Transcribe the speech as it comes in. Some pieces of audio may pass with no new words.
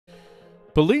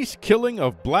Police killing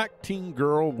of black teen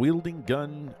girl wielding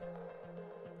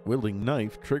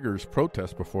knife triggers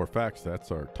protest before facts.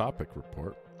 That's our topic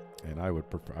report. And I would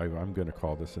prefer, I'm going to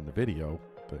call this in the video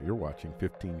that you're watching,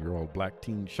 15-year-old black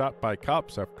teen shot by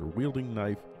cops after wielding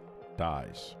knife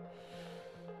dies.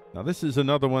 Now, this is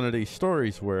another one of these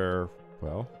stories where,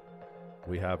 well,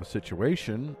 we have a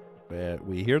situation that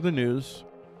we hear the news,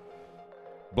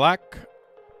 black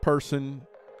person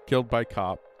killed by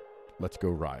cop, let's go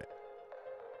riot.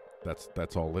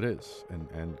 That's all it is.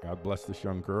 And God bless this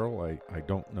young girl. I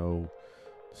don't know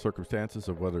the circumstances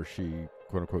of whether she,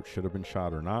 quote unquote, should have been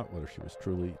shot or not, whether she was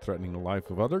truly threatening the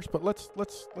life of others, but let's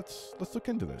look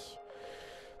into this.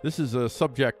 This is a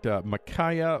subject,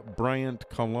 Makiyah, Bryant,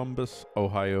 Columbus,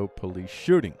 Ohio police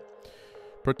shooting.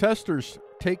 Protesters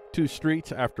take to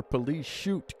streets after police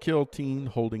shoot, kill teen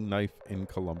holding knife in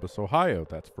Columbus, Ohio.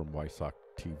 That's from Wysock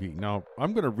TV. Now,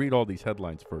 I'm going to read all these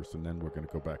headlines first, and then we're going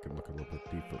to go back and look a little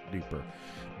bit deeper.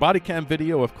 Body cam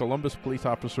video of Columbus police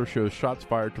officer shows shots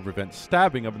fired to prevent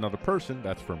stabbing of another person.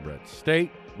 That's from Red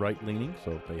State, right-leaning,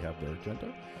 so they have their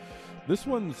agenda. This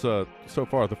one's, so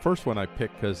far, the first one I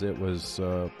picked because it was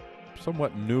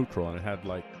somewhat neutral, and it had,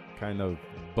 like, kind of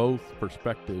both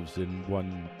perspectives in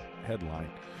one headline.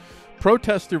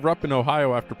 Protests erupt in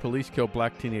Ohio after police kill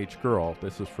black teenage girl.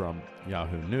 This is from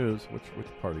Yahoo News. Which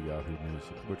part of Yahoo News?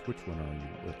 Which one are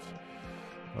you?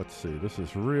 Let's see. This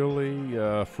is really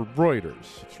for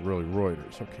Reuters. It's really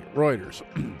Reuters. Okay, Reuters.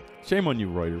 Shame on you,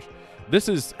 Reuters. This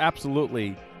is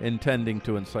absolutely intending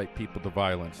to incite people to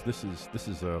violence. This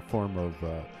is a form of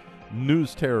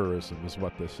news terrorism is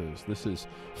what this is. This is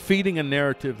feeding a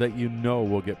narrative that you know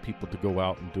will get people to go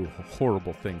out and do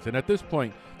horrible things. And at this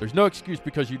point, there's no excuse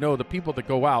because you know the people that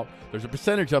go out, there's a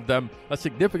percentage of them, a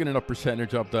significant enough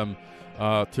percentage of them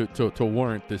to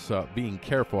warrant this being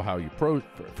careful how you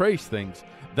phrase things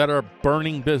that are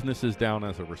burning businesses down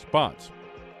as a response.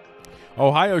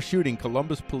 Ohio shooting,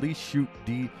 Columbus police shoot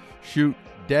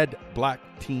dead black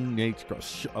teenage girl.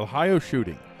 Ohio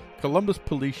shooting. Columbus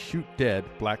police shoot dead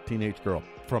black teenage girl,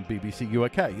 from BBC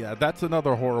UK. Yeah, that's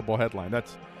another horrible headline.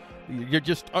 You're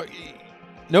just,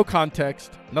 no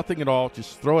context, nothing at all.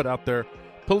 Just throw it out there.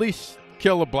 Police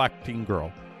kill a black teen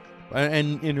girl.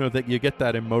 And you know, that you get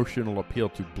that emotional appeal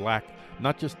to black,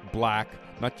 not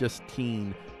just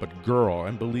teen, but girl.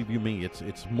 And believe you me,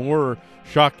 it's more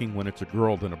shocking when it's a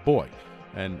girl than a boy.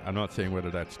 And I'm not saying whether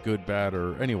that's good, bad,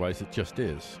 or anyways, it just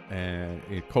is. And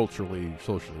culturally,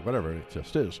 socially, whatever, it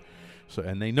just is. So,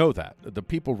 and they know that. The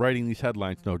people writing these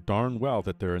headlines know darn well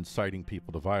that they're inciting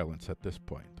people to violence at this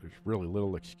point. There's really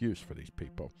little excuse for these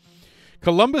people.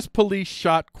 Columbus police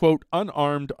shot, quote,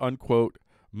 unarmed, unquote,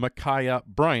 Makiyah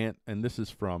Bryant. And this is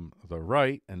from the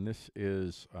right. And this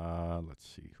is, let's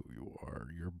see who you are.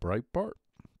 You're Breitbart.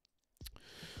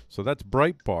 So that's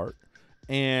Breitbart.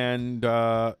 And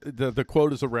the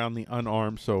quote is around the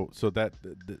unarmed, so that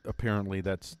apparently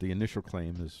that's the initial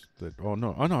claim is that, oh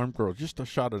no, unarmed girl, just a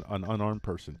shot at an unarmed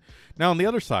person. Now on the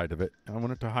other side of it, I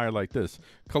wanted to highlight this.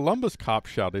 Columbus cop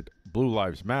shouted Blue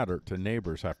Lives Matter to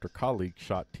neighbors after colleague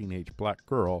shot teenage black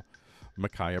girl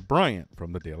Makiyah Bryant,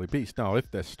 from the Daily Beast. Now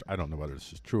if this, I don't know whether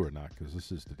this is true or not, because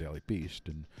this is the Daily Beast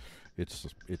and it's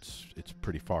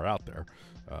pretty far out there.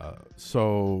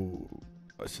 So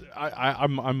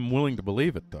I'm willing to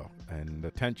believe it though, and the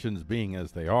tensions being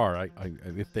as they are,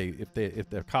 if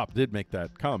the cop did make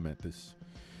that comment,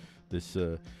 this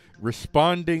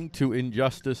responding to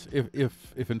injustice,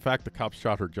 if in fact the cops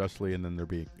shot her justly and then they're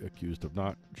being accused of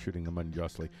not shooting them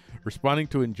unjustly, responding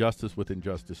to injustice with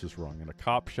injustice is wrong, and a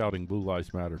cop shouting Blue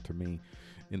Lives Matter to me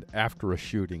after a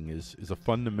shooting is a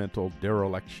fundamental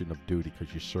dereliction of duty,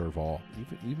 because you serve all,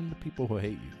 even the people who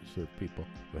hate you. You serve people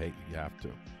who hate you. You have to.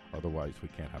 Otherwise, we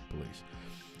can't have police.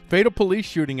 Fatal police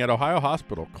shooting at Ohio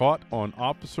hospital caught on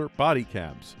officer body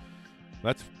cams.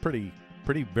 That's pretty,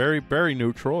 very, very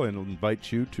neutral, and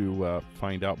invites you to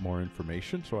find out more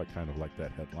information. So I kind of like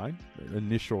that headline.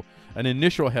 An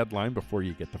initial headline before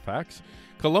you get the facts.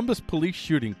 Columbus police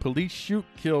shooting. Police shoot,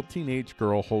 kill teenage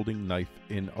girl holding knife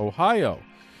in Ohio.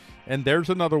 And there's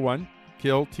another one.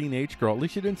 Kill teenage girl. At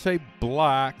least you didn't say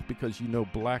black, because you know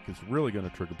black is really going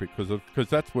to trigger, because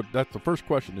that's the first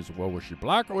question is, well, was she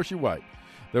black or was she white?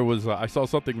 There was I saw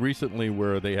something recently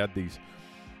where they had these.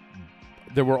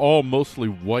 They were all mostly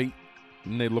white,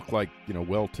 and they look like, you know,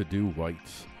 well-to-do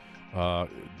whites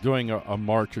doing a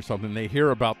march or something. They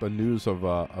hear about the news of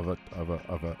a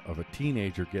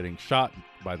teenager getting shot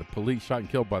and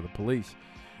killed by the police,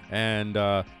 and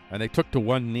they took to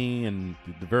one knee, and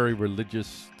the very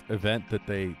religious event that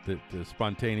they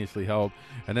spontaneously held,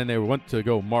 and then they went to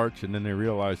go march, and then they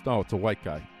realized, no, it's a white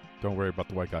guy. Don't worry about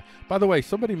the white guy. By the way,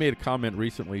 somebody made a comment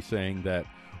recently saying that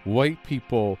white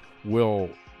people will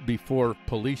be for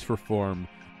police reform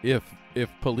if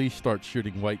police start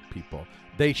shooting white people.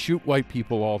 They shoot white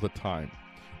people all the time.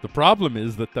 The problem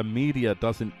is that the media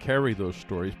doesn't carry those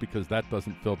stories because that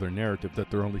doesn't fill their narrative that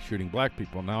they're only shooting black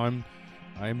people. Now,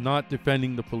 I'm not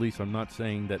defending the police. I'm not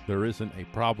saying that there isn't a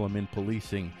problem in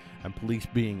policing and police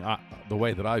being, the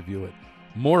way that I view it,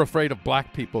 more afraid of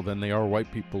black people than they are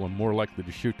white people and more likely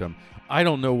to shoot them. I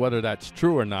don't know whether that's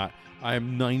true or not. I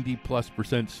am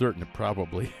 90+% certain it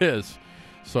probably is.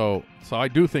 So I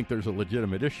do think there's a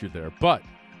legitimate issue there. But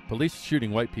police are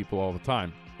shooting white people all the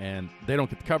time, and they don't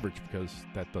get the coverage because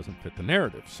that doesn't fit the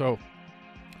narrative. So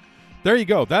there you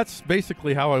go. That's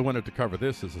basically how I wanted to cover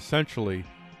this, is essentially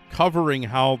covering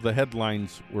how the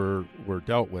headlines were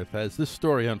dealt with. As this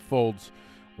story unfolds,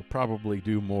 we'll probably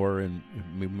do more, and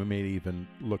we may even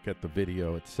look at the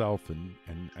video itself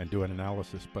and do an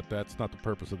analysis, but that's not the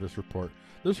purpose of this report.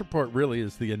 This report really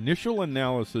is the initial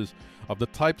analysis of the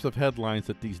types of headlines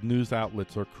that these news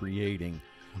outlets are creating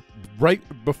right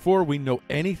before we know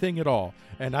anything at all.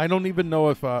 And I don't even know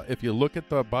if you look at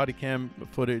the body cam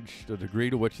footage, the degree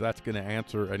to which that's going to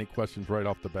answer any questions right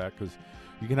off the bat, because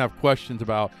you can have questions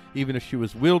about even if she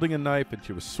was wielding a knife and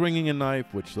she was swinging a knife,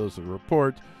 which those are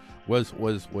reports. Was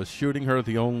shooting her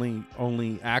the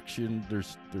only action?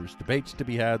 There's debates to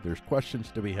be had. There's questions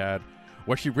to be had.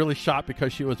 Was she really shot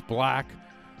because she was black?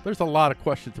 There's a lot of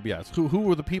questions to be asked. Who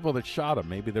were the people that shot him?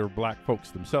 Maybe they were black folks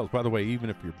themselves. By the way, even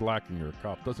if you're black and you're a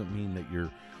cop, doesn't mean that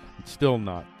you're still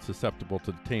not susceptible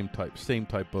to the same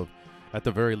type of, at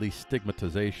the very least,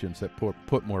 stigmatizations that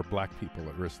put more black people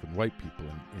at risk than white people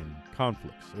in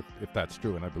conflicts, if that's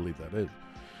true, and I believe that is.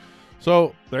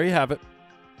 So there you have it.